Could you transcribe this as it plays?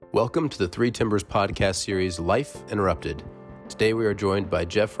Welcome to the Three Timbers podcast series, Life Interrupted. Today we are joined by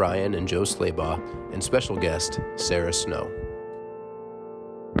Jeff Ryan and Joe Slaybaugh and special guest, Sarah Snow.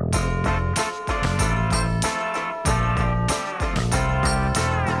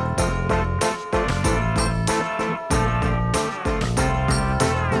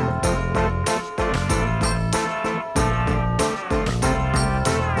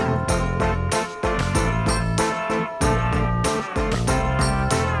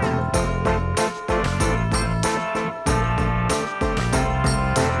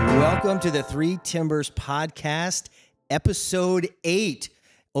 Welcome to the Three Timbers podcast, episode 8.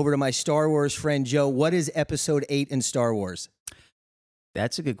 Over to my Star Wars friend, Joe. What is episode 8 in Star Wars?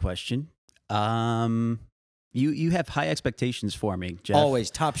 That's a good question. You have high expectations for me, Jeff. Always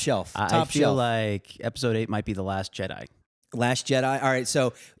top shelf. I feel like episode 8 might be The Last Jedi. Last Jedi. All right.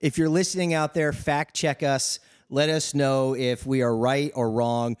 So if you're listening out there, fact check us. Let us know if we are right or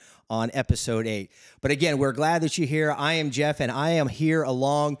wrong on episode 8. But again, we're glad that you're here. I am Jeff, and I am here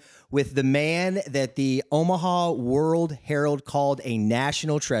along with the man that the Omaha World Herald called a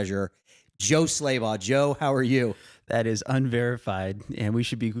national treasure, Joe Slaybaugh. Joe, how are you? That is unverified, and we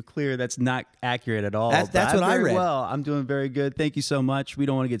should be clear that's not accurate at all. That's what I read. Well, I'm doing very good. Thank you so much. We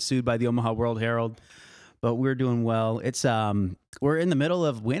don't want to get sued by the Omaha World Herald, but we're doing well. It's we're in the middle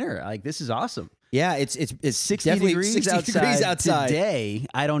of winter. Like, this is awesome. Yeah, it's 60 degrees outside today.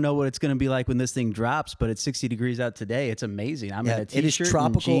 I don't know what it's going to be like when this thing drops, but it's 60 degrees out today. It's amazing. I'm in a t-shirt. It is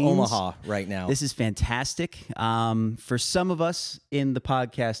tropical and jeans. Omaha right now. This is fantastic. For some of us in the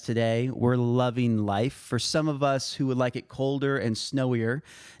podcast today, we're loving life. For some of us who would like it colder and snowier,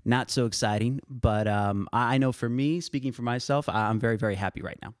 not so exciting. But I know for me, speaking for myself, I'm very, very happy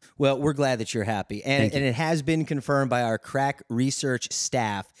right now. Well, we're glad that you're happy. And it has been confirmed by our crack research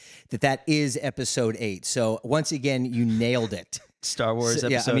staff that is episode 8. So once again, you nailed it. Star Wars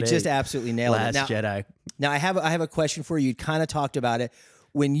episode 8. Just absolutely nailed it. Last Jedi. Now I have a question for you. You kind of talked about it.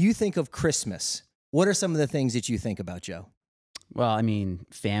 When you think of Christmas, what are some of the things that you think about, Joe? Well, I mean,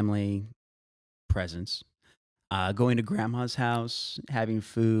 family, presents, going to grandma's house, having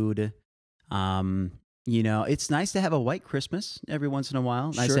food. It's nice to have a white Christmas every once in a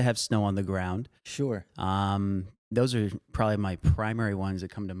while. Nice to have snow on the ground. Sure. Those are probably my primary ones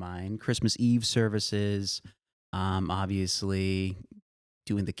that come to mind. Christmas Eve services, obviously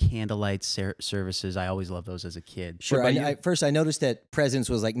doing the candlelight services. I always loved those as a kid. Sure. First, I noticed that presents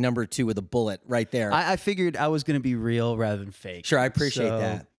was like number 2 with a bullet right there. I figured I was going to be real rather than fake. Sure, I appreciate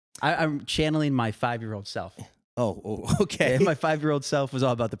that. I'm channeling my 5-year-old self. Oh, okay. And my 5-year-old self was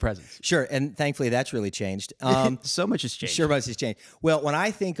all about the presents. Sure, and thankfully that's really changed. So much has changed. Sure, much has changed. Well, when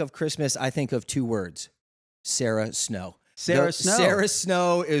I think of Christmas, I think of 2 words. Sarah Snow. Sarah Snow. Sarah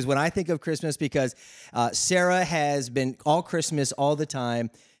Snow is when I think of Christmas because Sarah has been all Christmas all the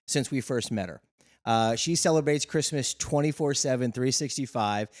time since we first met her. She celebrates Christmas 24/7,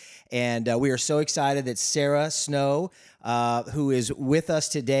 365, and we are so excited that Sarah Snow, who is with us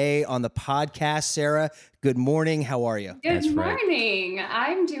today on the podcast. Sarah, good morning. How are you? Good morning.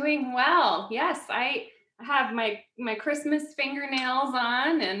 I'm doing well. Yes, I have my Christmas fingernails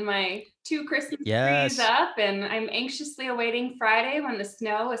on and my 2 Christmas trees up, and I'm anxiously awaiting Friday when the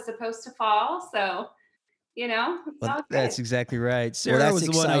snow is supposed to fall. So, it's all good. That's exactly right. Sarah was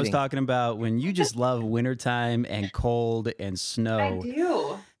the one I was talking about when you just love wintertime and cold and snow.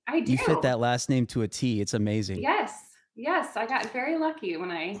 I do. You fit that last name to a T. It's amazing. Yes. I got very lucky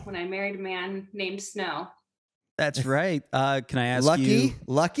when I married a man named Snow. That's right. Can I ask you?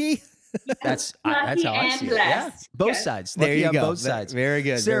 Lucky? That's how I see it. Yeah. Both sides. There you go. Both sides. Very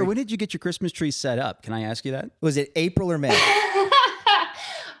good. Sarah, when did you get your Christmas tree set up? Can I ask you that? Was it April or May?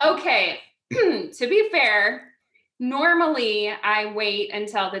 Okay. To be fair, normally I wait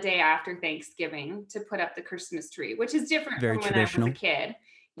until the day after Thanksgiving to put up the Christmas tree, which is different from when I was a kid.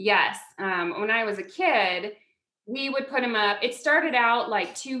 Yes. When I was a kid, we would put them up. It started out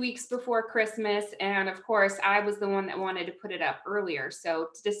like 2 weeks before Christmas. And of course, I was the one that wanted to put it up earlier. So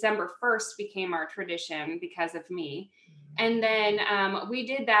December 1st became our tradition because of me. And then we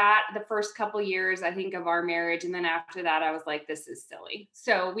did that the first couple years, I think, of our marriage. And then after that, I was like, this is silly.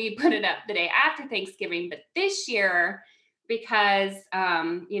 So we put it up the day after Thanksgiving. But this year, because,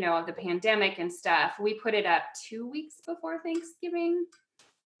 of the pandemic and stuff, we put it up 2 weeks before Thanksgiving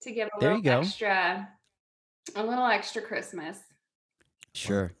to give a little extra Christmas.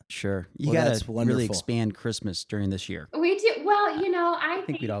 Sure. You got to really expand Christmas during this year. We do. Well, I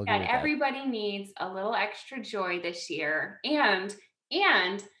think that everybody needs a little extra joy this year. And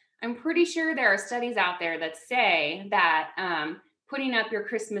I'm pretty sure there are studies out there that say that putting up your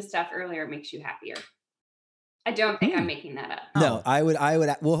Christmas stuff earlier makes you happier. I don't think I'm making that up. No,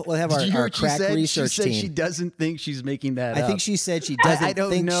 we'll have our crack research team. She doesn't think she's making that up. I think she said she doesn't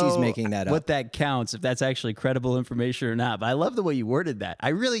think she's making that up. What that counts, if that's actually credible information or not. But I love the way you worded that. I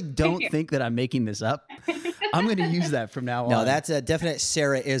really don't think that I'm making this up. I'm going to use that from now on. No, that's a definite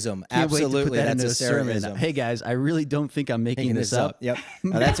Sarah-ism. Absolutely, that's a Sarah-ism. Hey guys, I really don't think I'm making this up. Yep,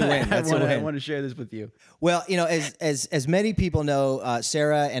 no, that's a win. I want to share this with you. Well, as many people know,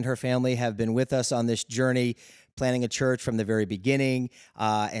 Sarah and her family have been with us on this journey, planning a church from the very beginning.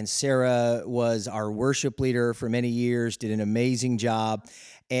 And Sarah was our worship leader for many years, did an amazing job.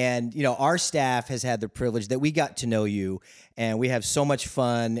 And, our staff has had the privilege that we got to know you, and we have so much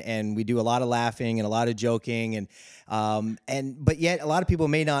fun, and we do a lot of laughing and a lot of joking. But yet a lot of people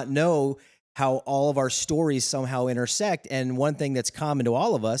may not know how all of our stories somehow intersect. And one thing that's common to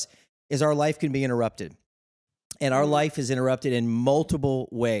all of us is our life can be interrupted. And our life is interrupted in multiple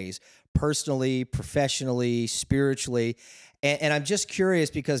ways, personally, professionally, spiritually. And I'm just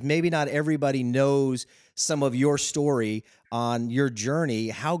curious, because maybe not everybody knows some of your story on your journey,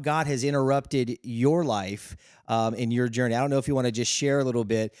 how God has interrupted your life in your journey. I don't know if you want to just share a little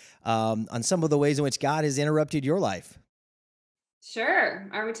bit on some of the ways in which God has interrupted your life. Sure.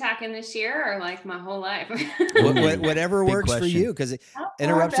 Are we talking this year or like my whole life? Whatever works question for you, because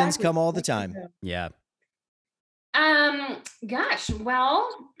interruptions come all the time. Yeah. Gosh, well,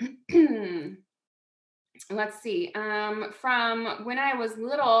 let's see. From when I was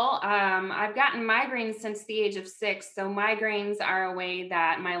little, I've gotten migraines since the age of 6. So migraines are a way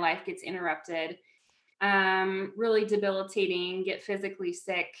that my life gets interrupted. Really debilitating, get physically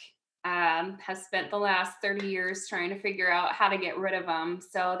sick. Have spent the last 30 years trying to figure out how to get rid of them.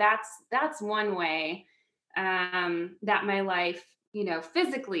 So that's one way, that my life,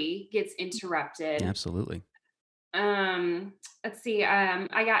 physically gets interrupted. Absolutely. Let's see.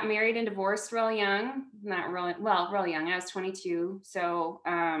 I got married and divorced real young. Real young. I was 22. So,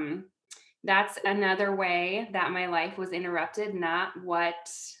 that's another way that my life was interrupted, not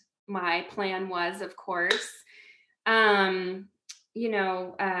what my plan was, of course. And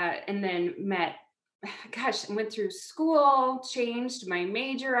then went through school, changed my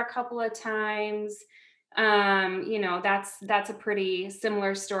major a couple of times. That's a pretty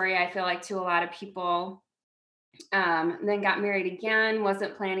similar story, I feel like, to a lot of people. Then got married again,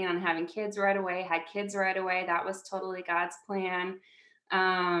 wasn't planning on having kids right away, had kids right away. That was totally God's plan,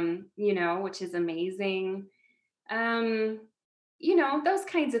 which is amazing. Those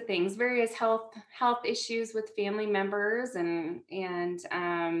kinds of things, various health issues with family members and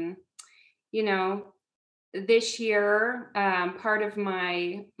this year, part of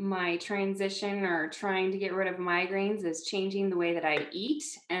my transition or trying to get rid of migraines is changing the way that I eat.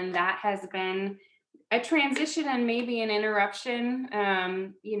 And that has been a transition and maybe an interruption,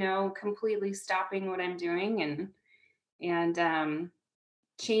 completely stopping what I'm doing and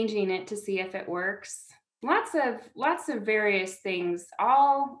changing it to see if it works. Lots of various things,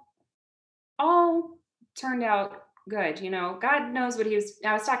 all turned out good. God knows what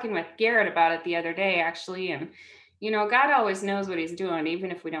I was talking with Garrett about it the other day, actually. And, God always knows what he's doing,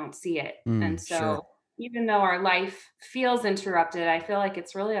 even if we don't see it. And so sure. Even though our life feels interrupted, I feel like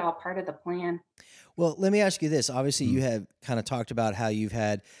it's really all part of the plan. Well, let me ask you this. Obviously, you have kind of talked about how you've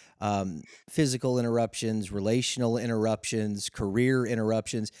had physical interruptions, relational interruptions, career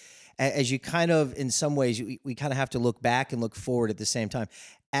interruptions. As you kind of, in some ways, we kind of have to look back and look forward at the same time.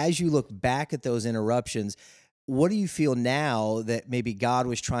 As you look back at those interruptions, what do you feel now that maybe God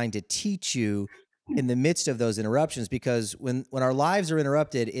was trying to teach you in the midst of those interruptions? Because when our lives are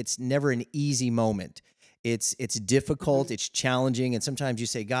interrupted, it's never an easy moment. It's difficult, it's challenging, and sometimes you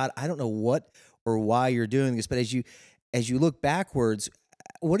say, God, I don't know what or why you're doing this. But as you look backwards,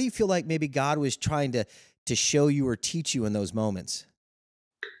 what do you feel like maybe God was trying to show you or teach you in those moments?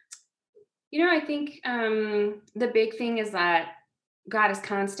 I think the big thing is that God is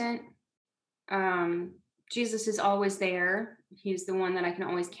constant. Jesus is always there. He's the one that I can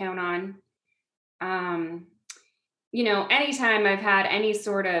always count on. Anytime I've had any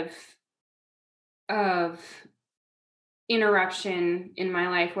sort of interruption in my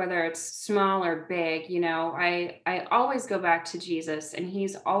life, whether it's small or big, I always go back to Jesus, and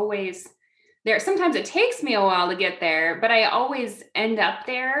he's always there. Sometimes it takes me a while to get there, but I always end up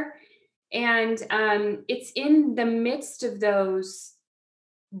there. And it's in the midst of those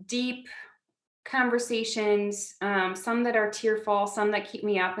deep conversations, some that are tearful, some that keep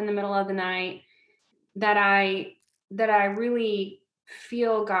me up in the middle of the night, that I really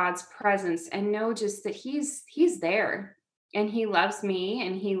feel God's presence and know just that he's there, and he loves me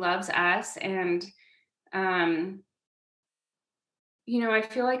and he loves us. And I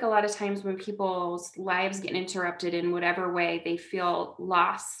feel like a lot of times when people's lives get interrupted in whatever way, they feel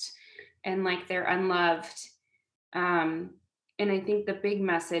lost and like they're unloved. Um, and I think the big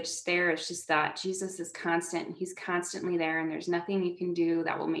message there is just that Jesus is constant and he's constantly there, and there's nothing you can do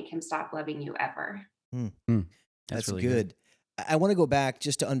that will make him stop loving you ever. Mm, That's really good. I want to go back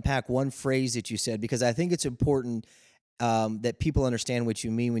just to unpack one phrase that you said, because I think it's important that people understand what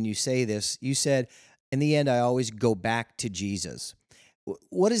you mean when you say this. You said, in the end, I always go back to Jesus.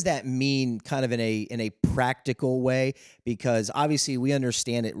 What does that mean kind of in a practical way? Because obviously we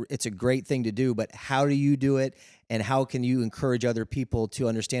understand it. It's a great thing to do, but how do you do it? And how can you encourage other people to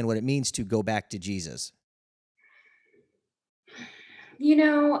understand what it means to go back to Jesus?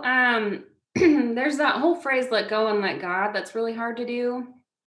 There's that whole phrase, let go and let God, that's really hard to do.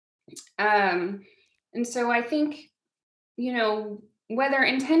 And so I think, whether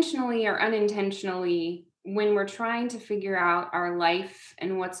intentionally or unintentionally, when we're trying to figure out our life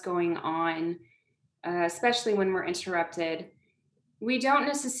and what's going on, especially when we're interrupted, we don't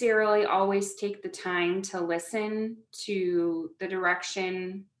necessarily always take the time to listen to the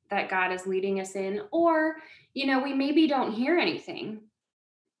direction that God is leading us in, or, we maybe don't hear anything.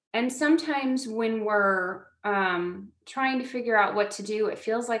 And sometimes when we're trying to figure out what to do, it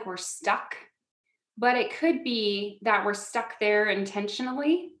feels like we're stuck. But it could be that we're stuck there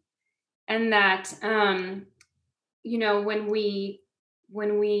intentionally, and that when we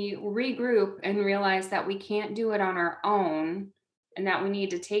regroup and realize that we can't do it on our own, and that we need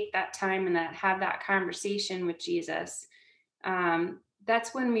to take that time and that have that conversation with Jesus.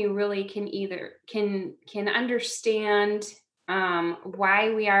 That's when we really can understand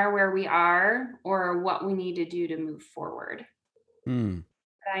why we are where we are, or what we need to do to move forward. Did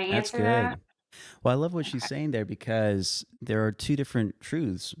I That's answer good. that? Well, I love what she's Okay. saying there, because there are two different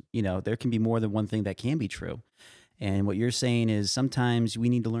truths. There can be more than one thing that can be true. And what you're saying is sometimes we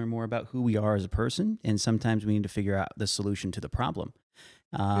need to learn more about who we are as a person, and sometimes we need to figure out the solution to the problem.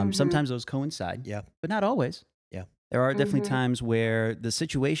 Mm-hmm. Sometimes those coincide, Yeah. but not always. Yeah. There are definitely Mm-hmm. times where the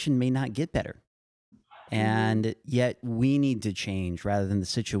situation may not get better, Mm-hmm. and yet we need to change rather than the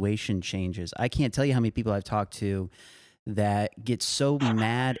situation changes. I can't tell you how many people I've talked to that get so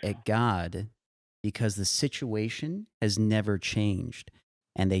mad at God because the situation has never changed.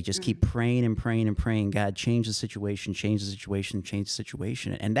 And they just keep praying and praying and praying, God, change the situation, change the situation, change the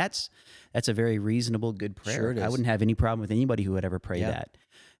situation. And that's a very reasonable, good prayer. Sure it I is. wouldn't have any problem with anybody who would ever pray Yeah. that.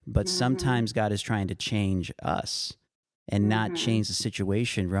 But Mm-hmm. sometimes God is trying to change us and not Mm-hmm. change the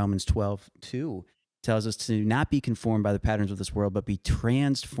situation. Romans 12:2 tells us to not be conformed by the patterns of this world, but be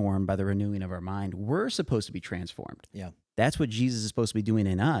transformed by the renewing of our mind. We're supposed to be transformed. Yeah. That's what Jesus is supposed to be doing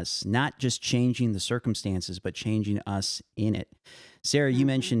in us, not just changing the circumstances, but changing us in it. Sarah, you Mm-hmm.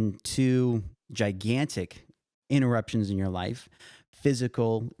 mentioned two gigantic interruptions in your life: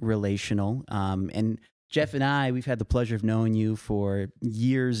 physical, relational. And Jeff and I, we've had the pleasure of knowing you for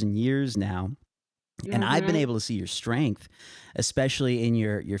years and years now. And I've been Mm-hmm. able to see your strength, especially in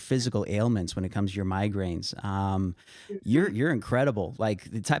your physical ailments when it comes to your migraines. You're incredible.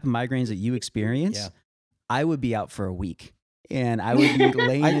 Like the type of migraines that you experience, Yeah. I would be out for a week, and I would be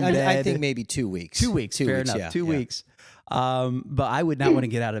laying in bed. I think maybe 2 weeks. 2 weeks, fair enough. Yeah. 2 weeks. But I would not want to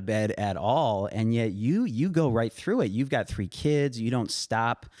get out of bed at all. And yet you go right through it. You've got 3 kids. You don't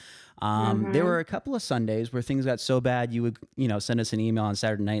stop. There were a couple of Sundays where things got so bad, you would, send us an email on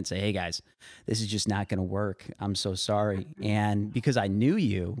Saturday night and say, "Hey guys, this is just not going to work. I'm so sorry." And because I knew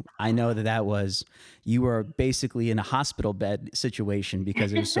you, I know that was, you were basically in a hospital bed situation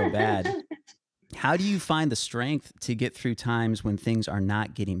because it was so bad. How do you find the strength to get through times when things are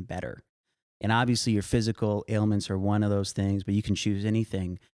not getting better? And obviously, your physical ailments are one of those things, but you can choose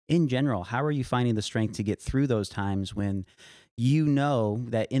anything. In general, how are you finding the strength to get through those times when you know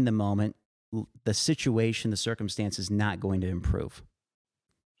that in the moment, the situation, the circumstance is not going to improve?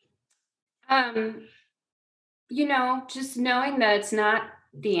 um, just knowing that it's not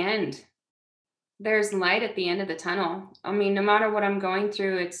the end. There's light at the end of the tunnel. I mean, no matter what I'm going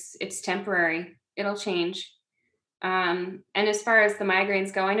through, it's temporary. It'll change. And as far as the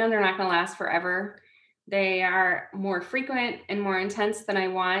migraines go, I know they're not going to last forever. They are more frequent and more intense than I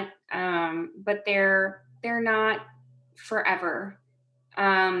want, but they're not forever.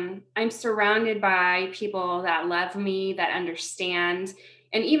 I'm surrounded by people that love me, that understand.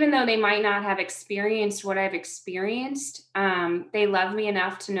 And even though they might not have experienced what I've experienced, they love me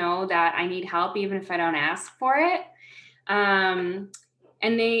enough to know that I need help, even if I don't ask for it. And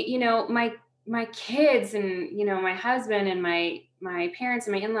they, my kids and, my husband and my parents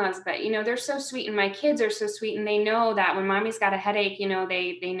and my in-laws, but they're so sweet, and my kids are so sweet, and they know that when mommy's got a headache,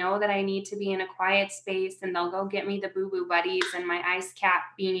 they know that I need to be in a quiet space, and they'll go get me the Boo Boo Buddies and my ice cap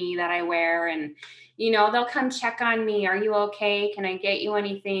beanie that I wear, and they'll come check on me. Are you okay? Can I get you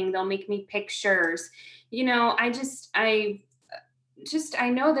anything? They'll make me pictures. I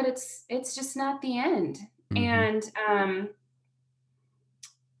know that it's just not the end. And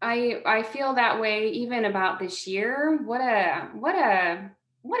I feel that way even about this year. What a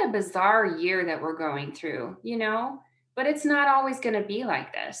bizarre year that we're going through, but it's not always going to be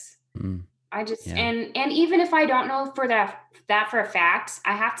like this. And even if I don't know for that for a fact,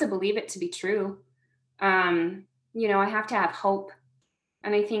 I have to believe it to be true. I have to have hope.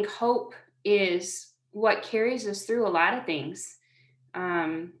 And I think hope is what carries us through a lot of things.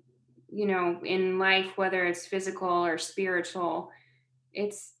 In life, whether it's physical or spiritual,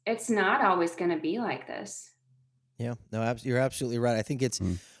 it's not always going to be like this. Yeah, no, you're absolutely right. I think it's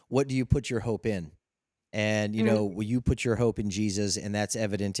what do you put your hope in? And, will you put your hope in Jesus? And that's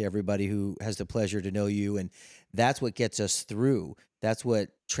evident to everybody who has the pleasure to know you. And that's what gets us through. That's what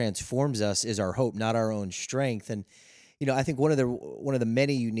transforms us, is our hope, not our own strength. And, I think one of the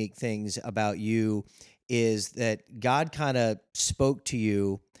many unique things about you is that God kind of spoke to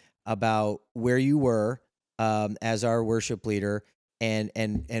you about where you were as our worship leader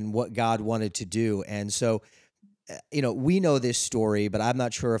and what God wanted to do. And so, we know this story, but I'm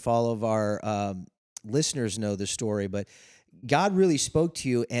not sure if all of our listeners know the story, but God really spoke to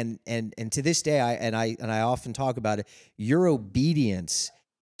you, and to this day, I often talk about it. Your obedience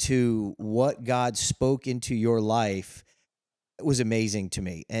to what God spoke into your life was amazing to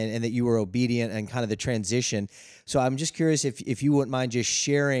me, and that you were obedient, and kind of the transition. So I'm just curious if you wouldn't mind just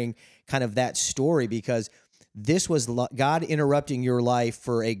sharing kind of that story, because this was God interrupting your life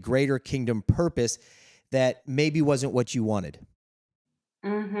for a greater kingdom purpose that maybe wasn't what you wanted.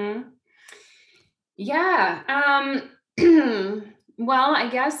 Yeah. Well, I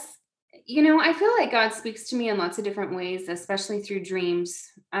guess, I feel like God speaks to me in lots of different ways, especially through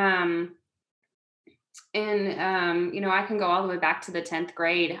dreams. I can go all the way back to the 10th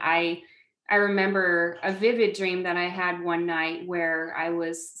grade. I remember a vivid dream that I had one night where I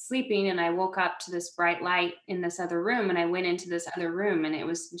was sleeping and I woke up to this bright light in this other room, and I went into this other room,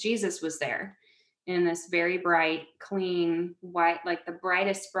 and Jesus was there in this very bright, clean, white, like the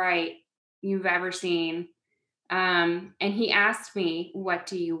brightest bright you've ever seen. And he asked me, "What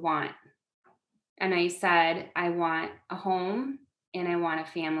do you want?" And I said, "I want a home, and I want a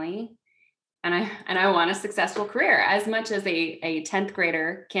family, and I want a successful career," as much as a 10th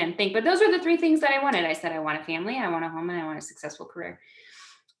grader can think. But those were the three things that I wanted. I said, I want a family, I want a home, and I want a successful career.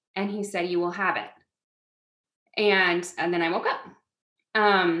 And he said, "You will have it." And then I woke up.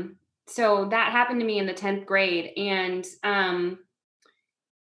 So that happened to me in the 10th grade.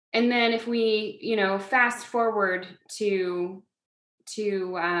 And then if we, fast forward to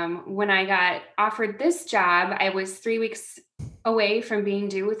when I got offered this job, I was 3 weeks away from being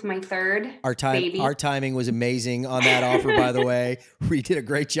due with my third baby. Our timing was amazing on that offer, by the way. We did a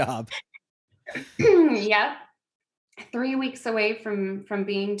great job. Yep. 3 weeks away from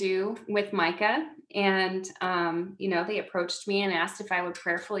being due with Micah. And, they approached me and asked if I would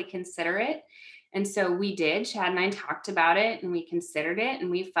prayerfully consider it. And so we did. Chad and I talked about it, and we considered it, and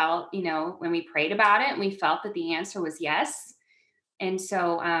we felt, when we prayed about it, and we felt that the answer was yes. And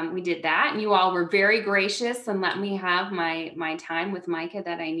so we did that, and you all were very gracious and let me have my time with Micah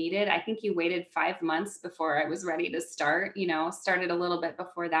that I needed. I think you waited 5 months before I was ready to start, started a little bit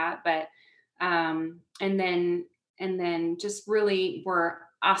before that, but and then just really were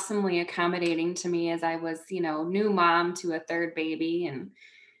awesomely accommodating to me as I was, new mom to a third baby. And,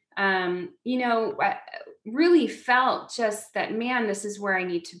 I really felt just that, man, this is where I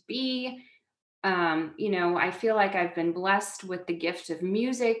need to be. I feel like I've been blessed with the gift of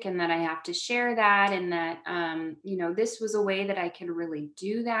music, and that I have to share that, and that, this was a way that I could really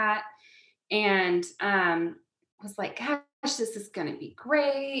do that. And was like, gosh, this is going to be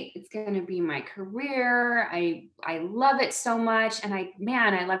great. It's going to be my career. I love it so much. And I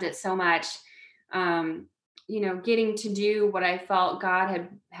loved it so much. Getting to do what I felt God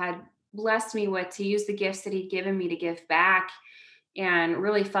had blessed me with, to use the gifts that he'd given me to give back, and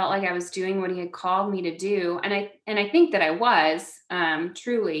really felt like I was doing what he had called me to do. And I think that I was,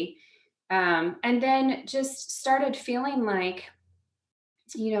 truly. And then just started feeling like,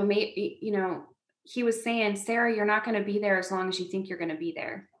 maybe, he was saying, "Sarah, you're not going to be there as long as you think you're going to be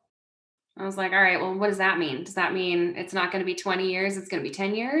there." I was like, all right, well, what does that mean? Does that mean it's not going to be 20 years? It's going to be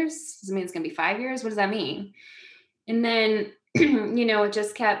 10 years? Does it mean it's going to be 5 years? What does that mean? And then, it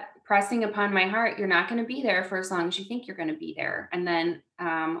just kept pressing upon my heart, you're not going to be there for as long as you think you're going to be there. And then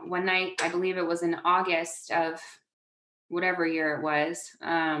one night, I believe it was in August of whatever year it was,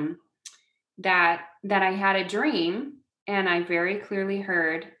 that I had a dream, and I very clearly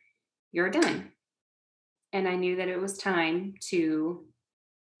heard, "You're done." And I knew that it was time to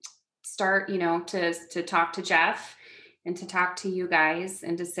start, to talk to Jeff and to talk to you guys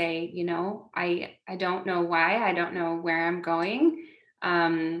and to say, I don't know why, I don't know where I'm going,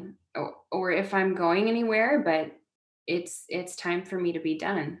 or if I'm going anywhere, but it's time for me to be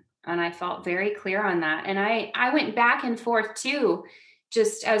done. And I felt very clear on that. And I went back and forth too,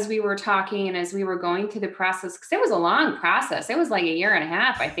 just as we were talking and as we were going through the process, because it was a long process. It was like a year and a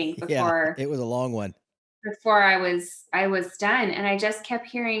half, I think, before it was a long one. Before I was done. And I just kept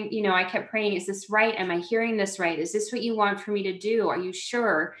hearing, I kept praying, is this right? Am I hearing this right? Is this what you want for me to do? Are you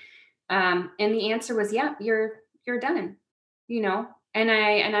sure? And the answer was, yeah, you're done, and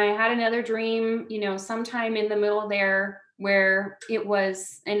I had another dream, sometime in the middle there where it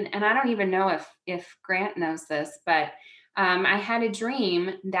was, and I don't even know if Grant knows this, but I had a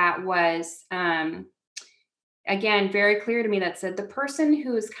dream that was, again, very clear to me, that said, the person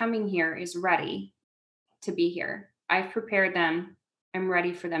who is coming here is ready to be here. I've prepared them. I'm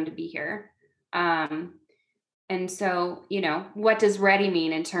ready for them to be here. And so, what does ready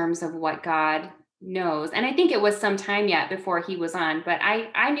mean in terms of what God knows? And I think it was some time yet before he was on, but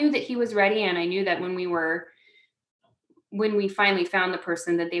I knew that he was ready. And I knew that when we finally found the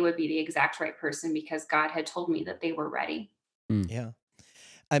person, that they would be the exact right person, because God had told me that they were ready. Yeah.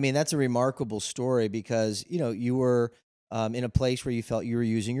 I mean, that's a remarkable story, because, you were in a place where you felt you were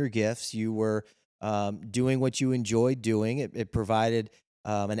using your gifts. You were doing what you enjoyed doing. It provided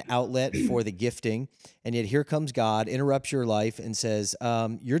an outlet for the gifting. And yet here comes God, interrupts your life and says,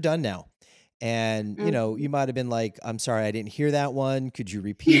 you're done now. And, you might have been like, I'm sorry, I didn't hear that one. Could you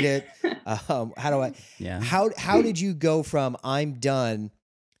repeat it? How did you go from I'm done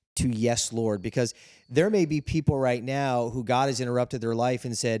to yes, Lord? Because there may be people right now who God has interrupted their life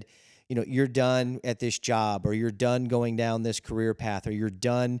and said, you're done at this job, or you're done going down this career path, or you're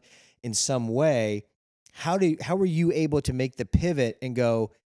done in some way. How were you able to make the pivot and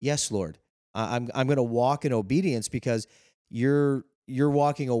go, yes, Lord, I'm going to walk in obedience, because you're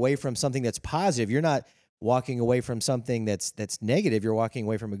walking away from something that's positive. You're not walking away from something that's negative. You're walking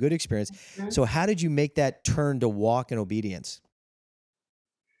away from a good experience. Mm-hmm. So how did you make that turn to walk in obedience?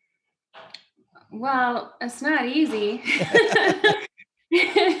 Well, it's not easy.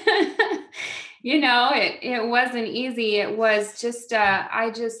 It wasn't easy. It was just, I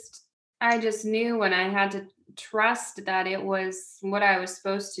just knew, and I had to trust that it was what I was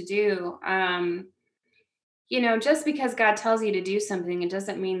supposed to do. Just because God tells you to do something, it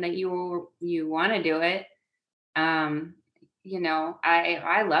doesn't mean that you want to do it. I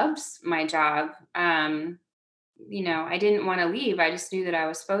loved my job. I didn't want to leave. I just knew that I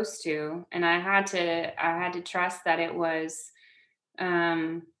was supposed to, and I had to trust that it was,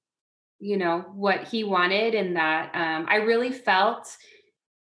 what he wanted. And that, I really felt,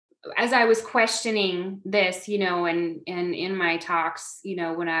 as I was questioning this, and in my talks,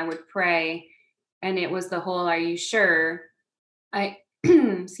 when I would pray, and it was the whole, are you sure?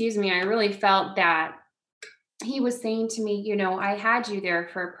 Excuse me, I really felt that he was saying to me, I had you there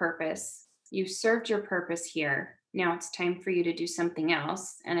for a purpose. You served your purpose here. Now it's time for you to do something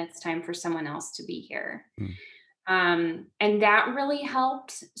else, and it's time for someone else to be here. And that really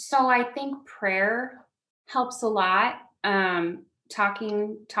helped. So I think prayer helps a lot.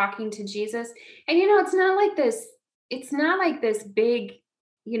 Talking to Jesus. And it's not like this big,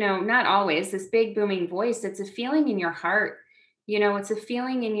 not always this big booming voice. It's a feeling in your heart. It's a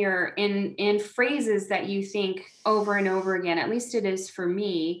feeling in phrases that you think over and over again. At least it is for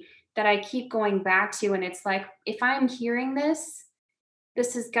me, that I keep going back to. And it's like, if I'm hearing this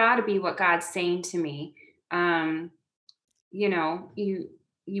has got to be what God's saying to me.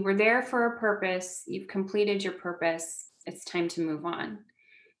 You were there for a purpose. You've completed your purpose. It's time to move on.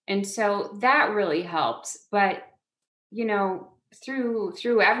 And so that really helped. But,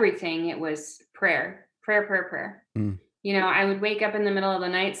 through everything, it was prayer. I would wake up in the middle of the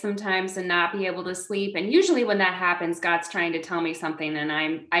night sometimes and not be able to sleep. And usually when that happens, God's trying to tell me something, and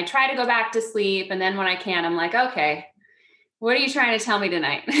I try to go back to sleep. And then when I can't, I'm like, okay, what are you trying to tell me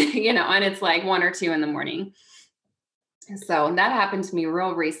tonight? And it's like 1 or 2 in the morning. So that happened to me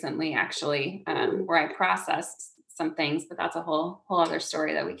real recently, actually, where I processed some things, but that's a whole other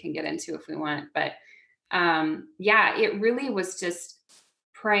story that we can get into if we want. But it really was just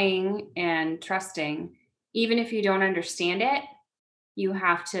praying and trusting. Even if you don't understand it, you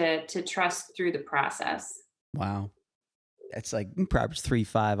have to trust through the process. Wow. It's like Proverbs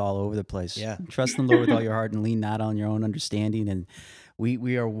 3:5 all over the place. Yeah. Trust in the Lord with all your heart and lean not on your own understanding. And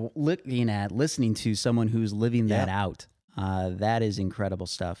we are listening to someone who's living that out. That is incredible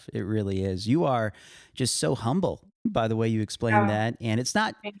stuff. It really is. You are just so humble by the way you explain that. And it's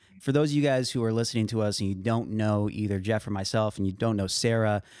not, for those of you guys who are listening to us and you don't know either Jeff or myself and you don't know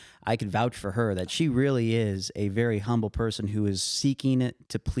Sarah, I could vouch for her that she really is a very humble person who is seeking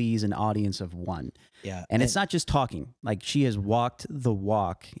to please an audience of one. Yeah. And it's not just talking. Like, she has walked the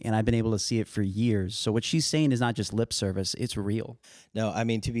walk, and I've been able to see it for years. So what she's saying is not just lip service, it's real. No, I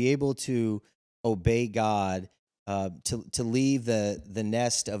mean, to be able to obey God, to leave the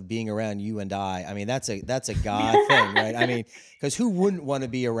nest of being around you and I mean, that's a God thing, right? I mean, because who wouldn't want to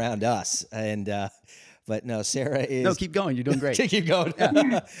be around us? And but no, Sarah is. No, keep going. You're doing great. Keep going.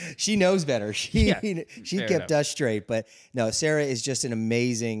 Yeah. She knows better. She kept us straight. But no, Sarah is just an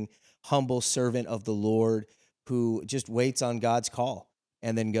amazing, humble servant of the Lord who just waits on God's call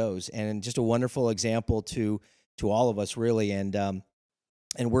and then goes. And just a wonderful example to all of us, really. And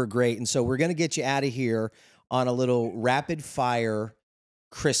we're great. And so we're going to get you out of here on a little rapid fire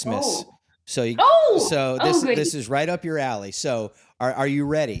Christmas. This is right up your alley. So are you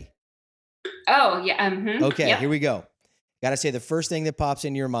ready? Oh yeah. Mm-hmm. Okay, Here we go. Got to say the first thing that pops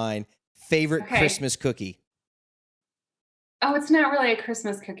in your mind. Favorite Christmas cookie? Oh, it's not really a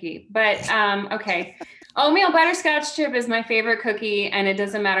Christmas cookie, but okay. Oatmeal butterscotch chip is my favorite cookie, and it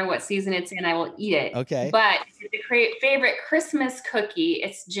doesn't matter what season it's in, I will eat it. Okay. But the favorite Christmas cookie,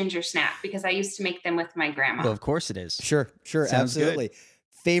 it's ginger snap, because I used to make them with my grandma. Well, of course it is. Sure, Sounds absolutely. Good.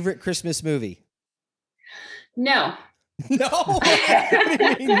 Favorite Christmas movie? No. No.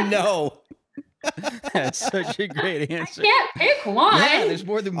 What do you mean, no. That's such a great answer. I can't pick one. Yeah, there's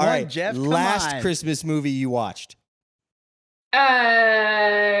more than All one, right, Jeff. Come last on. Christmas movie you watched?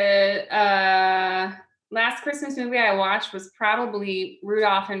 Last Christmas movie I watched was probably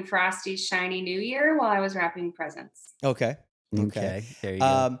Rudolph and Frosty's Shiny New Year while I was wrapping presents. Okay. There you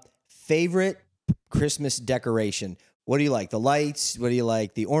go. Favorite Christmas decoration? What do you like? The lights? What do you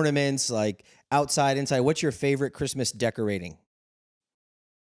like? The ornaments? Like outside, inside? What's your favorite Christmas decorating?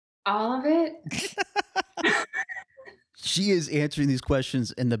 All of it. She is answering these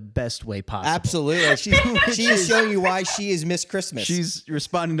questions in the best way possible. Absolutely. She is showing you why she is Miss Christmas. She's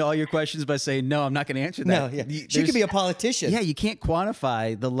responding to all your questions by saying, no, I'm not going to answer that. No, yeah. She could be a politician. Yeah, you can't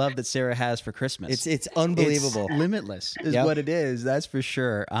quantify the love that Sarah has for Christmas. It's unbelievable. It's limitless is what it is. That's for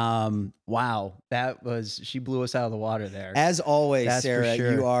sure. Wow. She blew us out of the water there. As always, That's Sarah, for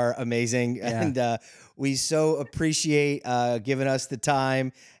sure. you are amazing. Yeah. And we so appreciate giving us the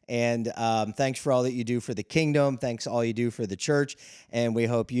time. And thanks for all that you do for the kingdom. Thanks all you do for the church. And we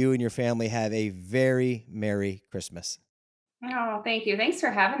hope you and your family have a very Merry Christmas. Oh, thank you. Thanks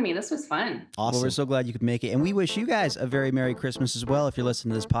for having me. This was fun. Awesome. Well, we're so glad you could make it. And we wish you guys a very Merry Christmas as well if you're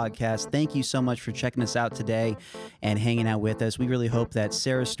listening to this podcast. Thank you so much for checking us out today and hanging out with us. We really hope that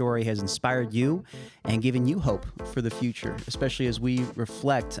Sarah's story has inspired you and given you hope for the future, especially as we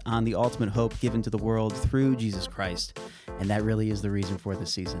reflect on the ultimate hope given to the world through Jesus Christ. And that really is the reason for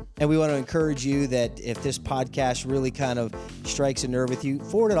this season. And we want to encourage you that if this podcast really kind of strikes a nerve with you,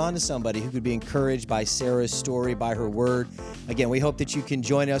 forward it on to somebody who could be encouraged by Sarah's story, by her word. Again, we hope that you can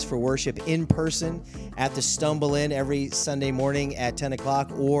join us for worship in person at the Stumble Inn every Sunday morning at 10 o'clock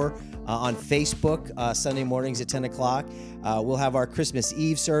or on Facebook Sunday mornings at 10 o'clock. We'll have our Christmas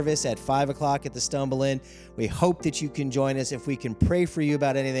Eve service at 5 o'clock at the Stumble Inn. We hope that you can join us. If we can pray for you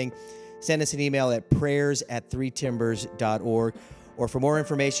about anything, send us an email at prayers@threetimbers.org. Or for more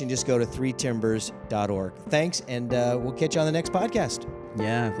information, just go to threetimbers.org. Thanks, and we'll catch you on the next podcast.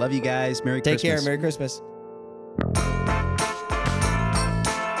 Yeah. Love you guys. Merry Christmas. Take care. Merry Christmas.